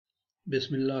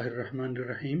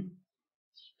Bismillahirrahmanirrahim.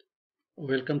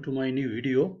 Welcome to my new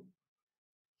video,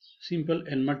 Simple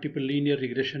and Multiple Linear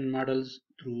Regression Models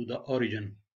through the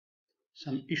Origin,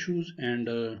 some issues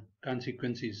and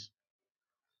consequences.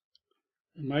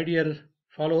 My dear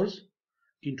followers,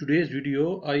 in today's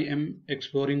video I am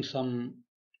exploring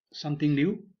something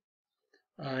new,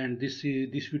 and this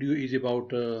video is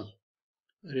about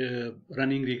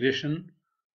running regression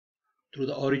through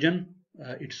the Origin,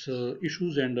 its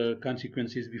issues and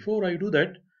consequences. Before I do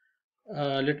that,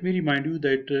 let me remind you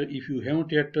that if you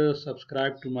haven't yet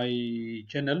subscribed to my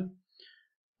channel,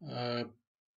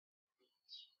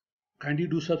 kindly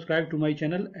do subscribe to my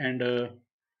channel, and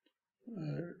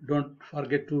don't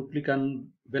forget to click on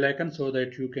bell icon so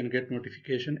that you can get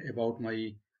notification about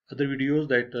my other videos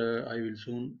that I will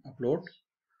soon upload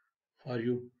for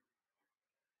you.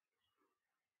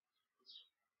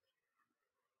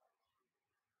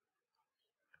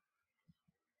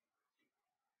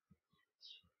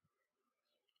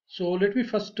 So let me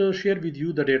first share with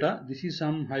you the data. This is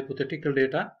some hypothetical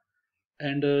data,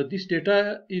 and this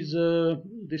data is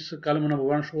this column number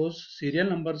 1 shows serial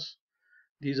numbers.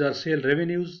 These are sale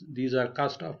revenues, these are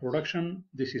cost of production,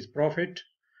 this is profit,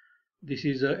 this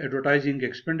is advertising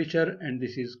expenditure, and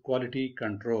this is quality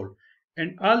control.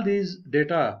 And all these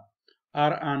data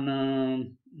are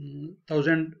on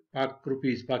 1000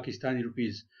 rupees, Pakistani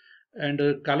rupees.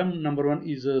 And column number 1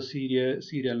 is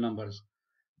serial numbers.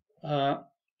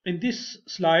 In this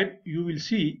slide, you will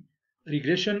see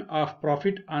regression of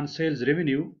profit on sales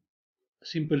revenue,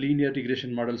 simple linear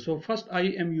regression model. So first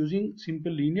I am using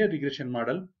simple linear regression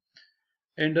model,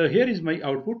 and here is my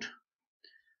output.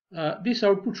 This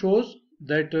output shows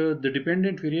that the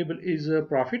dependent variable is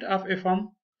profit of a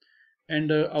firm,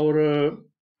 and our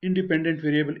independent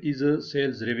variable is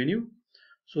sales revenue.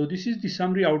 So this is the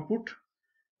summary output.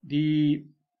 The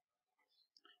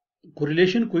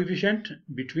correlation coefficient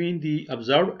between the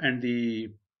observed and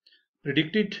the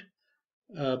predicted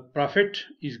profit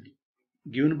is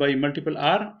given by multiple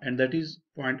R, and that is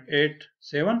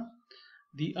 0.87.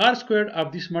 The R squared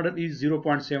of this model is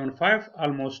 0.75,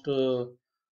 almost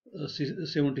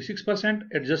 76%.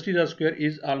 Adjusted R square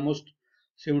is almost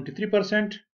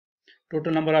 73%.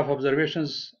 Total number of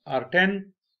observations are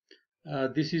 10.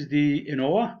 This is the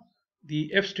ANOVA.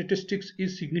 The F statistics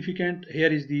is significant.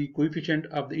 Here is the coefficient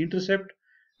of the intercept,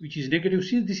 which is negative.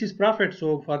 Since this is profit,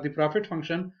 so for the profit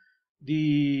function,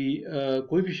 the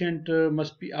coefficient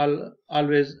must be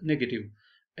always negative.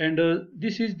 And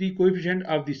this is the coefficient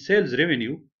of the sales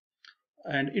revenue,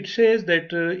 and it says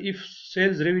that if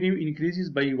sales revenue increases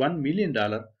by $1 million,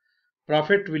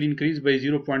 profit will increase by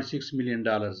 $0.6 million.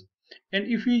 And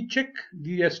if we check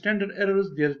the standard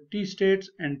errors, their t states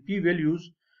and p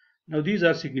values, now these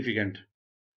are significant,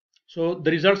 so the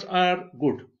results are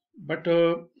good. But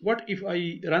what if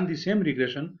I run the same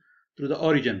regression through the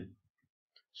Origin?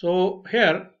 So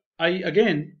here I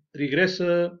again regress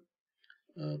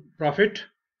profit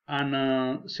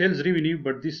on sales revenue,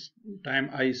 but this time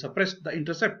I suppress the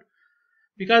intercept,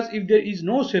 because if there is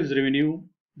no sales revenue,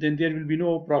 then there will be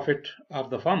no profit of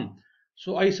the firm.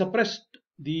 So I suppressed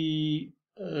the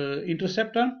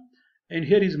interceptor, and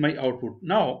here is my output.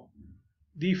 Now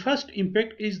the first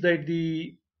impact is that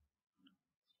the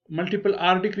multiple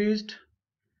R decreased,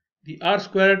 the R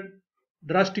squared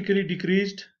drastically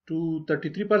decreased to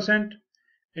 33%,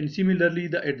 and similarly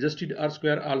the adjusted R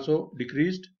square also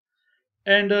decreased,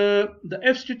 and the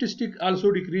F statistic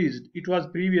also decreased. It was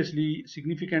previously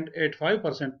significant at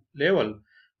 5% level,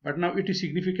 but now it is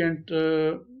significant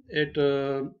at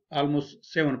almost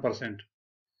 7%.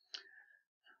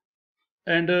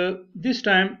 And this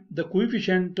time the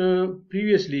coefficient,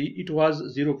 previously it was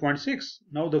 0.6,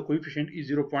 now the coefficient is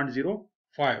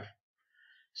 0.05.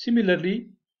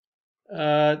 Similarly,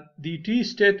 the t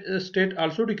state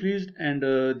also decreased, and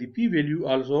the p value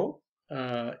also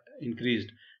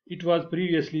increased. It was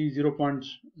previously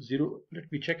 0.0.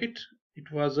 Let me check it.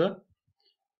 It was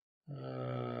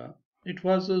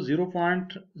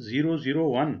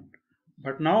 0.001,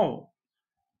 but now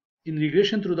in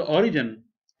regression through the Origin,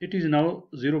 it is now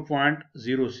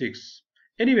 0.06.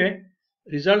 Anyway,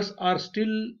 results are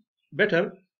still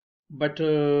better, but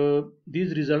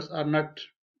these results are not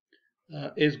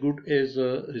as good as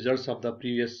results of the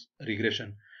previous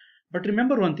regression. But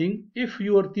remember one thing: if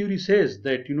your theory says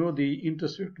that the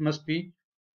intercept must be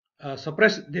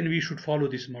suppressed, then we should follow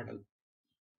this model.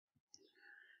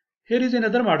 Here is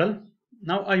another model.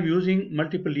 Now I am using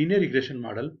multiple linear regression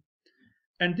model,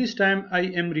 and this time I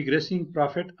am regressing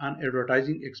profit on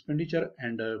advertising expenditure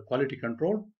and quality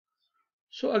control.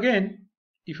 So again,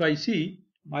 if I see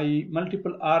my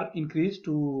multiple R increase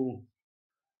to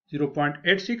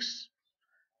 0.86,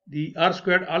 The R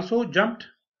squared also jumped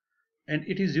and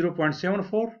it is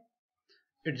 0.74.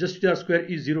 Adjusted R square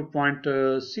is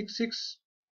 0.66.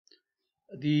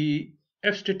 The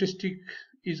F statistic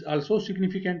is also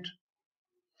significant,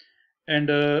 and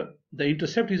the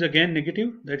intercept is again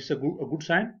negative. That's a good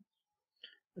sign.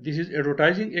 This is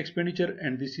advertising expenditure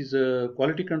and this is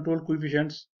quality control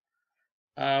coefficients.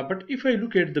 But if I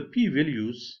look at the p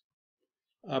values,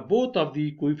 both of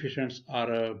the coefficients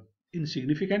are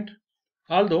insignificant,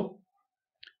 although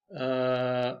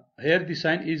here the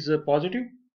sign is positive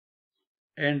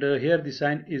and here the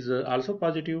sign is also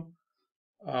positive,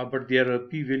 but their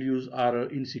p values are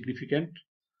insignificant.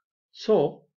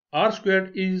 So R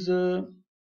squared is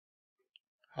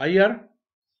higher,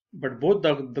 but both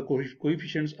the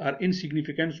coefficients are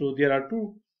insignificant. So there are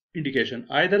two indications: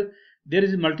 either there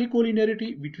is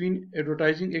multicollinearity between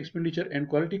advertising expenditure and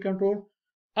quality control,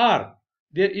 or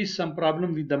there is some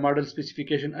problem with the model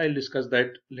specification. I'll discuss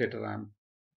that later on.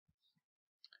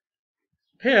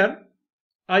 Here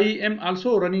I am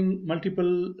also running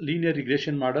multiple linear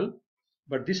regression model,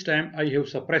 but this time I have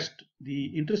suppressed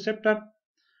the interceptor.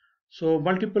 So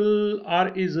multiple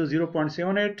R is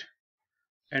 0.78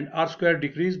 and R square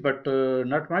decreased, but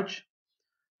not much,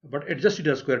 but adjusted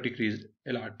R square decreased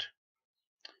a lot.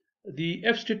 The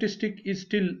F statistic is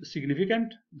still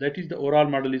significant, that is the overall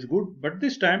model is good, but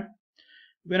this time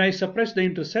when I suppress the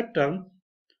interceptor,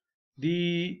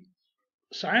 the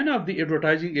sign of the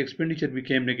advertising expenditure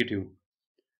became negative,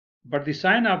 but the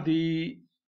sign of the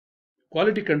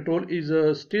quality control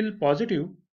is still positive,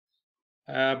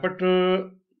 but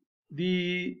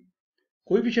the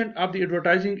coefficient of the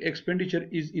advertising expenditure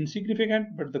is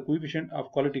insignificant, but the coefficient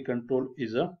of quality control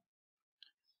is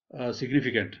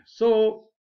significant. So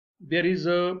there is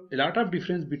a lot of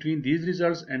difference between these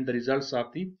results and the results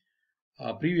of the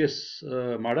previous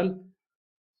model.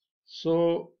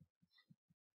 So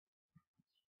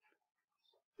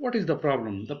what is the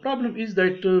problem? The problem is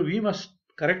that we must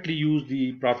correctly use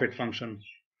the profit function.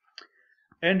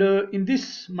 And in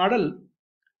this model,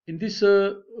 in this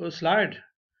slide,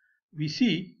 we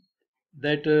see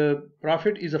that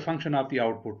profit is a function of the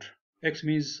output. X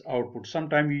means output.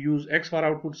 Sometimes we use X for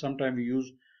output, sometimes we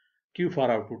use Q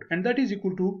for output, and that is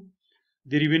equal to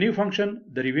the revenue function.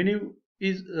 The revenue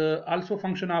is also a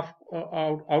function of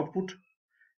output,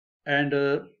 and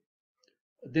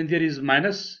then there is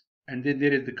minus, and then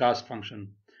there is the cost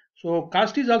function. So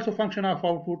cost is also a function of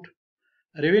output,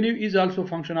 revenue is also a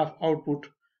function of output.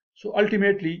 So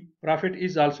ultimately profit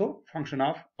is also a function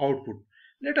of output.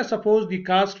 Let us suppose the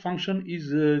cost function is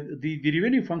the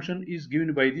revenue function is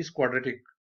given by this quadratic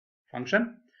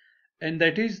function, and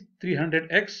that is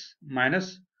 300x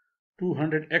minus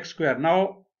 200x square.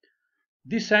 Now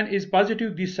this sign is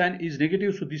positive, this sign is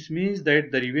negative, so this means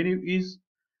that the revenue is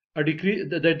a decrease,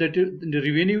 that the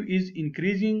revenue is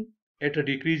increasing at a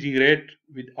decreasing rate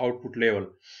with output level.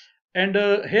 And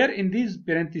here in these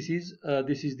parentheses,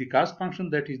 this is the cost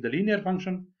function, that is the linear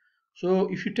function.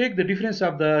 So if you take the difference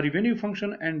of the revenue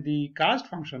function and the cost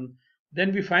function,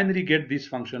 then we finally get this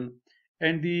function.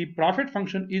 And the profit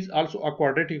function is also a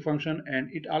quadratic function, and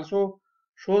it also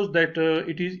shows that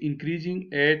it is increasing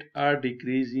at a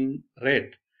decreasing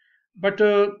rate. But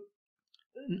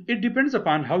it depends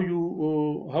upon how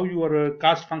your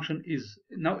cost function is.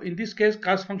 Now in this case,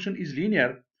 cost function is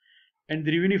linear and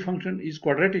the revenue function is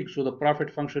quadratic, so the profit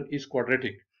function is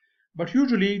quadratic. But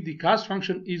usually the cost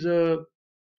function is a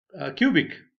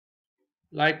cubic.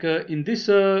 Like in this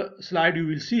slide you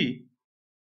will see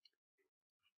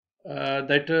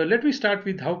that let me start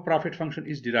with how profit function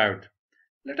is derived.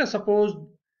 Let us suppose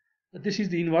this is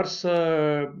the inverse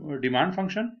demand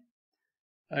function,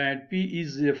 and P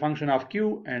is a function of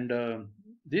Q and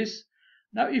this.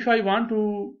 Now if I want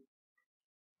to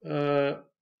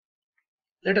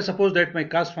let us suppose that my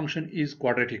cost function is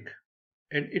quadratic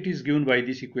and it is given by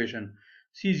this equation.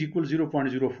 C is equal to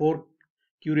 0.04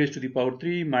 q raised to the power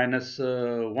 3 minus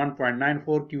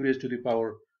 1.94 q raised to the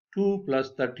power 2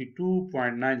 plus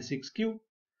 32.96 q.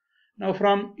 Now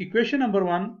from equation number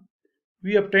 1,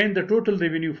 we obtain the total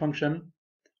revenue function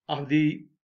of the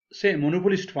same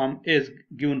monopolist firm as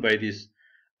given by this.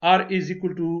 R is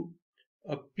equal to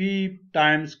P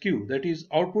times Q, that is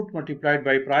output multiplied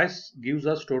by price gives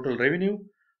us total revenue.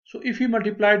 So if we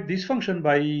multiplied this function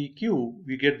by Q,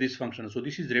 we get this function. So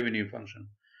this is revenue function.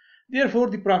 Therefore,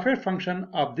 the profit function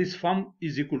of this firm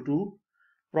is equal to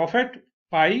profit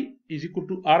pi is equal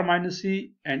to R minus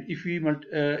C, and if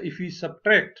we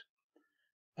subtract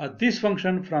this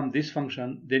function from this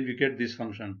function, then we get this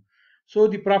function. So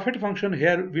the profit function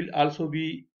here will also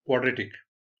be quadratic.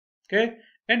 Okay,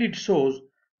 and it shows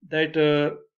that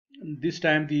this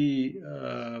time the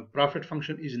profit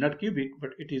function is not cubic,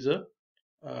 but it is a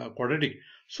quadratic.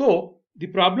 So the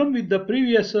problem with the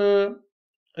previous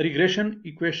regression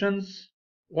equations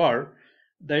were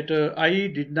that I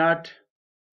did not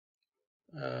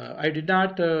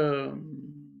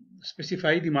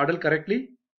specify the model correctly,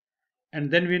 and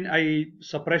then when I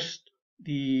suppressed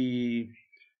the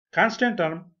constant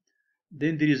term,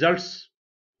 then the results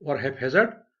were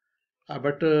haphazard.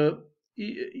 But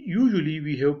usually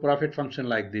we have profit function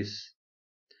like this,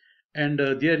 and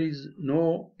there is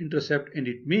no intercept, and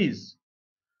it means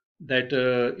that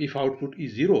if output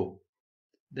is 0,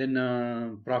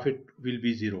 then profit will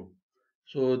be 0.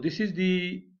 So this is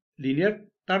the linear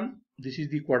term, this is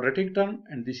the quadratic term,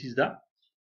 and this is the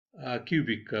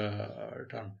cubic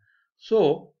term.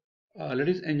 So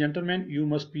ladies and gentlemen, you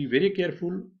must be very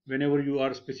careful whenever you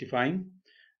are specifying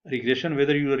regression,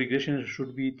 whether your regression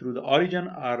should be through the origin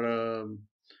or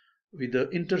with the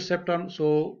intercept term.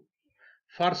 So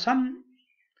for some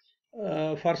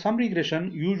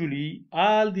regression, usually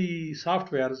all the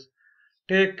softwares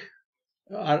take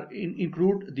or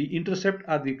include the intercept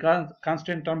or the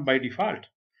constant term by default.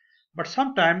 But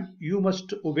sometimes you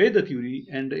must obey the theory,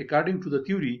 and according to the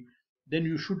theory, then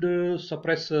you should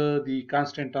suppress the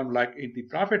constant term. Like in the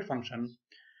profit function,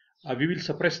 we will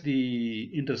suppress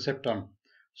the intercept term.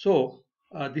 So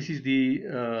this is the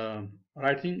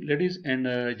right thing. Ladies and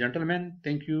gentlemen,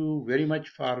 thank you very much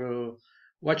for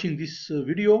watching this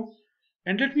video.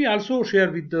 And let me also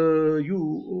share with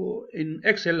you in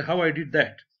Excel how I did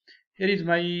that. Here is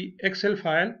my Excel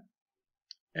file,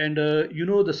 and you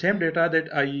know, the same data that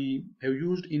I have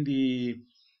used in the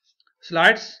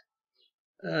slides.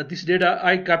 This data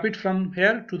I copied from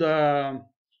here to the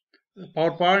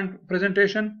PowerPoint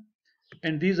presentation,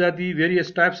 and these are the various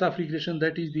types of regression.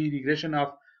 That is the regression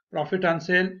of profit on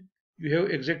sale. You have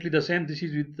exactly the same. This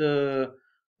is with the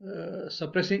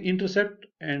suppressing intercept,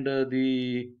 and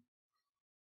the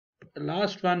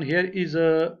last one here is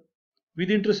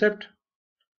with intercept.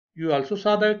 You also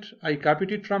saw that I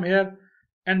copied it from here,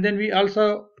 and then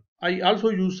I also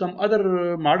use some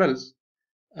other models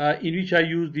in which I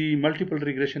use the multiple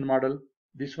regression model.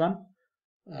 This one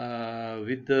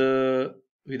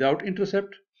without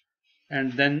intercept,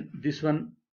 and then this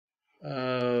one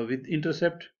with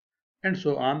intercept, and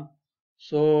so on.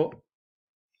 So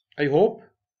I hope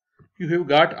you have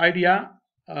got idea